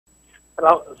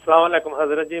السلام علیکم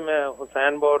حضرت جی، میں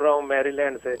حسین بول رہا ہوں میری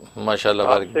لینڈ سے۔ ماشاءاللہ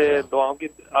آپ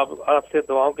سے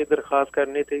دعاؤں کی درخواست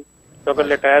کرنی تھی، کیونکہ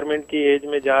ریٹائرمنٹ کی ایج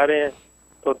میں جا رہے ہیں،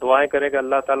 تو دعائیں کریں کہ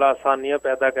اللہ تعالیٰ آسانیاں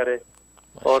پیدا کرے۔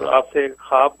 اور آپ سے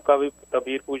خواب کا بھی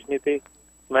تعبیر پوچھنی تھی۔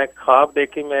 میں خواب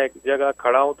دیکھی، میں ایک جگہ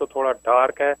کھڑا ہوں تو تھوڑا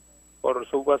ڈارک ہے، اور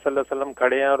رسول اللہ صلی اللہ علیہ وسلم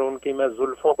کھڑے ہیں، اور ان کی میں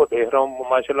زلفوں کو دیکھ رہا ہوں،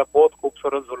 ماشاءاللہ بہت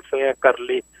خوبصورت زلفیں ہیں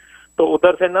کرلی۔ تو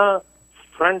ادھر سے نا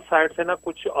فرنٹ سائڈ سے نا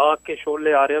کچھ آگ کے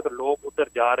شعلے آ رہے ہیں، تو لوگ ادھر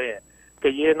جا رہے ہیں کہ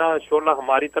یہ نا شعلہ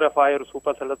ہماری طرف آئے اور رسول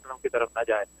اللہ صلی اللہ علیہ وسلم کی طرف نہ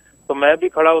جائے۔ تو میں بھی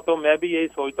کھڑا ہوتا ہوں، میں بھی یہی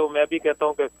سوچتا ہوں، میں بھی کہتا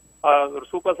ہوں کہ رسول اللہ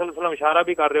صلی اللہ علیہ وسلم اشارہ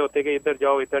بھی کر رہے ہوتے کہ ادھر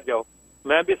جاؤ ادھر جاؤ،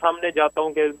 میں بھی سامنے جاتا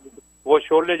ہوں کہ وہ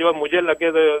شعلے جو ہے مجھے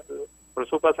لگے تو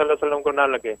رسول اللہ صلی اللہ علیہ وسلم کو نہ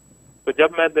لگے۔ تو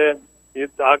جب میں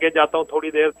آگے جاتا ہوں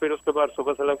تھوڑی دیر، پھر اس کے بعد رسول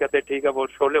اللہ صلی اللہ علیہ وسلم کہتے ہیں ٹھیک ہے، وہ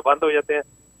شعلے بند ہو جاتے ہیں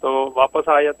تو واپس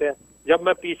آ جاتے ہیں۔ جب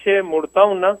میں پیچھے مڑتا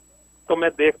ہوں نا تو میں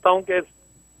دیکھتا ہوں کہ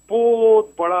بہت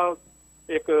بڑا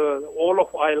ایک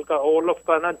اولف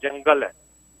کا نا جنگل ہے،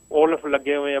 اولف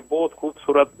لگے ہوئے ہیں، بہت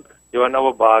خوبصورت جو ہے نا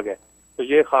وہ باغ ہے۔ تو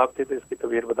یہ خواب تھی، تو اس کی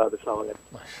تعبیر بتا دیں۔ السلام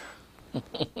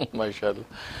علیکم۔ ماشاءاللہ۔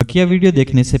 بقیہ ویڈیو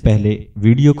دیکھنے سے پہلے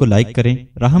ویڈیو کو لائک کریں،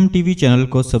 رحم ٹی وی چینل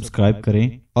کو سبسکرائب کریں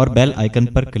اور بیل آئیکن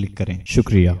پر کلک کریں۔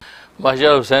 شکریہ۔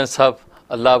 ماشاءاللہ حسین صاحب،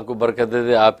 اللہ آپ کو برکت دے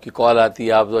دے۔ آپ کی کال آتی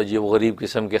ہے، آپ تو عجیب غریب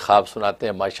قسم کے خواب سناتے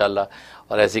ہیں ماشاءاللہ،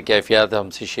 اور ایسی کیفیات ہم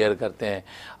سے شیئر کرتے ہیں۔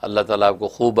 اللہ تعالیٰ آپ کو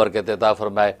خوب برکت عطا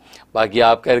فرمائے۔ باقی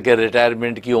آپ کہہ کے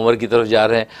ریٹائرمنٹ کی عمر کی طرف جا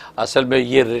رہے ہیں، اصل میں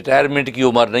یہ ریٹائرمنٹ کی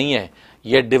عمر نہیں ہے،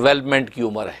 یہ ڈیولپمنٹ کی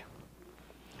عمر ہے۔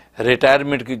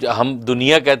 ریٹائرمنٹ کی ہم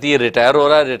دنیا کہتی ہے ریٹائر ہو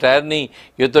رہا ہے، ریٹائر نہیں،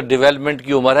 یہ تو ڈیولپمنٹ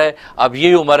کی عمر ہے۔ اب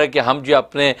یہی عمر ہے کہ ہم جو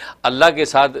اپنے اللہ کے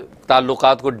ساتھ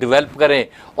تعلقات کو ڈیولپ کریں،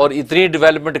 اور اتنی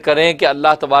ڈیولپمنٹ کریں کہ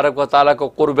اللہ تبارک و تعالیٰ کو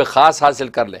قرب خاص حاصل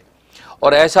کر لیں،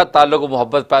 اور ایسا تعلق و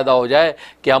محبت پیدا ہو جائے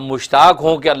کہ ہم مشتاق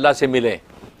ہوں کہ اللہ سے ملیں،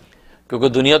 کیونکہ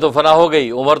دنیا تو فنا ہو گئی،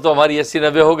 عمر تو ہماری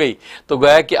 80-90 ہو گئی، تو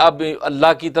گویا کہ اب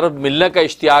اللہ کی طرف ملنے کا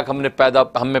اشتیاق ہم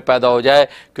میں پیدا ہو جائے،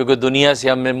 کیونکہ دنیا سے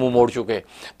ہم نے منہ موڑ چکے۔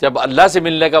 جب اللہ سے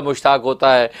ملنے کا مشتاق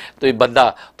ہوتا ہے تو یہ بندہ،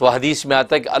 تو حدیث میں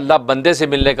آتا ہے کہ اللہ بندے سے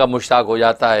ملنے کا مشتاق ہو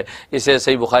جاتا ہے۔ اس سے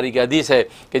صحیح بخاری کی حدیث ہے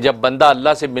کہ جب بندہ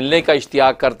اللہ سے ملنے کا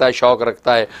اشتیاق کرتا ہے، شوق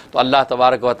رکھتا ہے، تو اللہ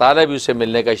تبارک و تعالیٰ بھی اس سے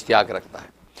ملنے کا اشتیاق رکھتا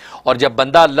ہے۔ اور جب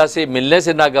بندہ اللہ سے ملنے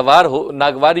سے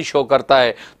ناگواری شو کرتا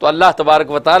ہے، تو اللہ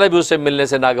تبارک و تعالیٰ بھی اس سے ملنے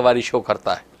سے ناگواری شو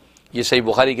کرتا ہے۔ یہ صحیح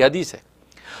بخاری کی حدیث ہے۔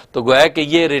 تو گویا کہ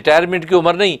یہ ریٹائرمنٹ کی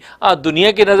عمر نہیں،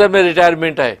 دنیا کی نظر میں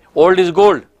ریٹائرمنٹ ہے۔ اولڈ از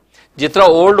گولڈ، جتنا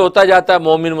اولڈ ہوتا جاتا ہے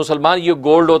مومن مسلمان، یہ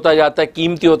گولڈ ہوتا جاتا ہے،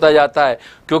 قیمتی ہوتا جاتا ہے،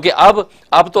 کیونکہ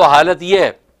اب تو حالت یہ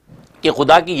ہے کہ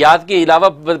خدا کی یاد کے علاوہ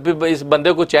اس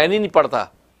بندے کو چین ہی نہیں پڑتا،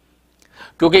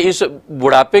 کیونکہ اس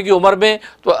بڑھاپے کی عمر میں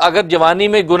تو اگر جوانی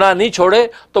میں گناہ نہیں چھوڑے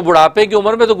تو بڑھاپے کی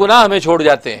عمر میں تو گناہ ہمیں چھوڑ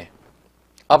جاتے ہیں۔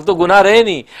 اب تو گناہ رہے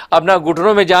نہیں، اب نہ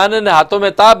گھٹنوں میں جان ہے، نہ ہاتھوں میں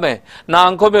تاب ہے، نہ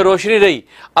آنکھوں میں روشنی رہی،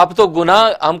 اب تو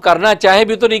گناہ ہم کرنا چاہیں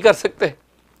بھی تو نہیں کر سکتے۔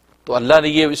 تو اللہ نے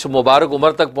یہ اس مبارک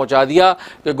عمر تک پہنچا دیا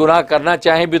کہ گناہ کرنا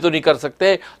چاہیں بھی تو نہیں کر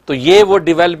سکتے۔ تو یہ وہ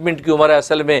ڈیولپمنٹ کی عمر ہے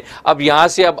اصل میں۔ اب یہاں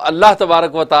سے اب اللہ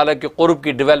تبارک و تعالیٰ کے قرب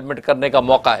کی ڈیولپمنٹ کرنے کا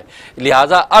موقع ہے،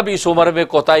 لہٰذا اب اس عمر میں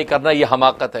کوتاہی کرنا یہ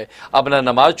حماقت ہے۔ اب نہ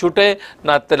نماز چھوٹے،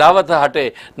 نہ تلاوت ہٹے،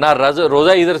 نہ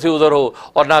روزہ ادھر سے ادھر ہو،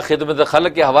 اور نہ خدمت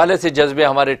خلق کے حوالے سے جذبے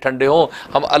ہمارے ٹھنڈے ہوں،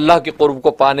 ہم اللہ کے قرب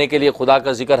کو پانے کے لیے خدا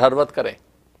کا ذکر ہر وقت کریں۔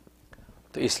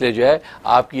 تو اس لیے جو ہے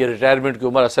آپ کی یہ ریٹائرمنٹ کی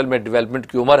عمر اصل میں ڈیولپمنٹ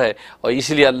کی عمر ہے، اور اس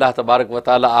لیے اللہ تبارک و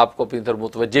تعالیٰ آپ کو اپنی طرف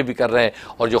متوجہ بھی کر رہے ہیں۔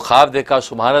 اور جو خواب دیکھا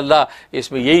سبحان اللہ،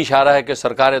 اس میں یہی اشارہ ہے کہ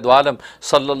سرکار دو عالم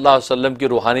صلی اللہ علیہ وسلم کی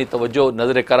روحانی توجہ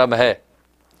نظر کرم ہے۔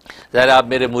 ظاہر آپ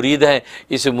میرے مرید ہیں،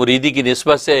 اس مریدی کی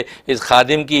نسبت سے، اس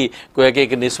خادم کی کوئی کہ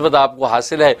ایک نسبت آپ کو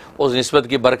حاصل ہے، اس نسبت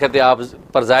کی برکتیں آپ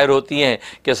پر ظاہر ہوتی ہیں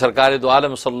کہ سرکار دو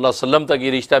عالم صلی اللہ علیہ وسلم تک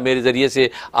یہ رشتہ میرے ذریعے سے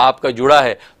آپ کا جڑا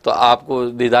ہے، تو آپ کو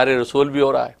دیدار رسول بھی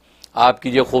ہو رہا ہے، آپ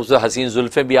کی جو خوبصورت حسین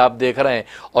زلفیں بھی آپ دیکھ رہے ہیں،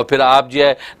 اور پھر آپ جو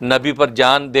ہے نبی پر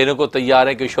جان دینے کو تیار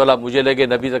ہیں کہ شعلہ مجھے لگے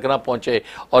نبی تک نہ پہنچے،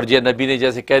 اور جو نبی نے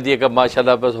جیسے کہہ دیا کہ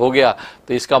ماشاءاللہ بس ہو گیا،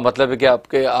 تو اس کا مطلب ہے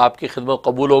کہ آپ کی خدمت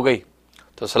قبول ہو گئی۔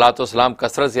 تو صلاۃ و سلام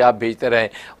کثرت سے آپ بھیجتے رہیں،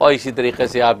 اور اسی طریقے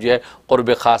سے آپ جو ہے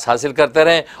قرب خاص حاصل کرتے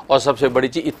رہیں، اور سب سے بڑی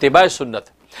چیز اتباع سنت،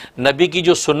 نبی کی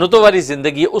جو سنتوں والی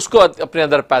زندگی ہے اس کو اپنے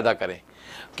اندر پیدا کریں،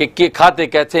 کہ کھاتے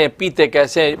کیسے ہیں، پیتے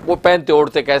کیسے ہیں، وہ پہنتے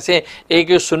اوڑھتے کیسے ہیں،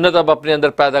 ایک سنت اب اپنے اندر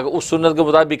پیدا کریں، اس سنت کے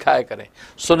مطابق کھایا کریں،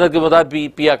 سنت کے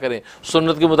مطابق پیا کریں،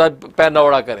 سنت کے مطابق پہنا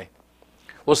اوڑھا کریں۔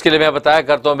 اس کے لیے میں بتایا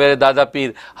کرتا ہوں، میرے دادا پیر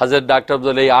حضرت ڈاکٹر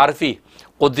عبداللہ عارفی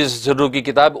قدس سرہ کی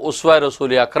کتاب اسوہ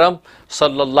رسول اکرم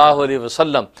صلی اللہ علیہ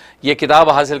وسلم، یہ کتاب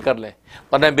حاصل کر لیں،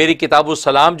 ورنہ میری کتاب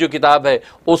السلام جو کتاب ہے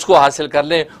اس کو حاصل کر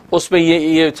لیں، اس میں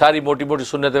یہ ساری موٹی موٹی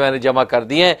سنتیں میں نے جمع کر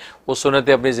دی ہیں، وہ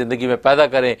سنتیں اپنی زندگی میں پیدا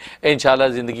کریں، انشاءاللہ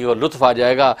زندگی کو لطف آ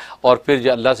جائے گا، اور پھر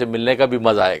جو اللہ سے ملنے کا بھی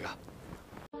مزہ آئے گا۔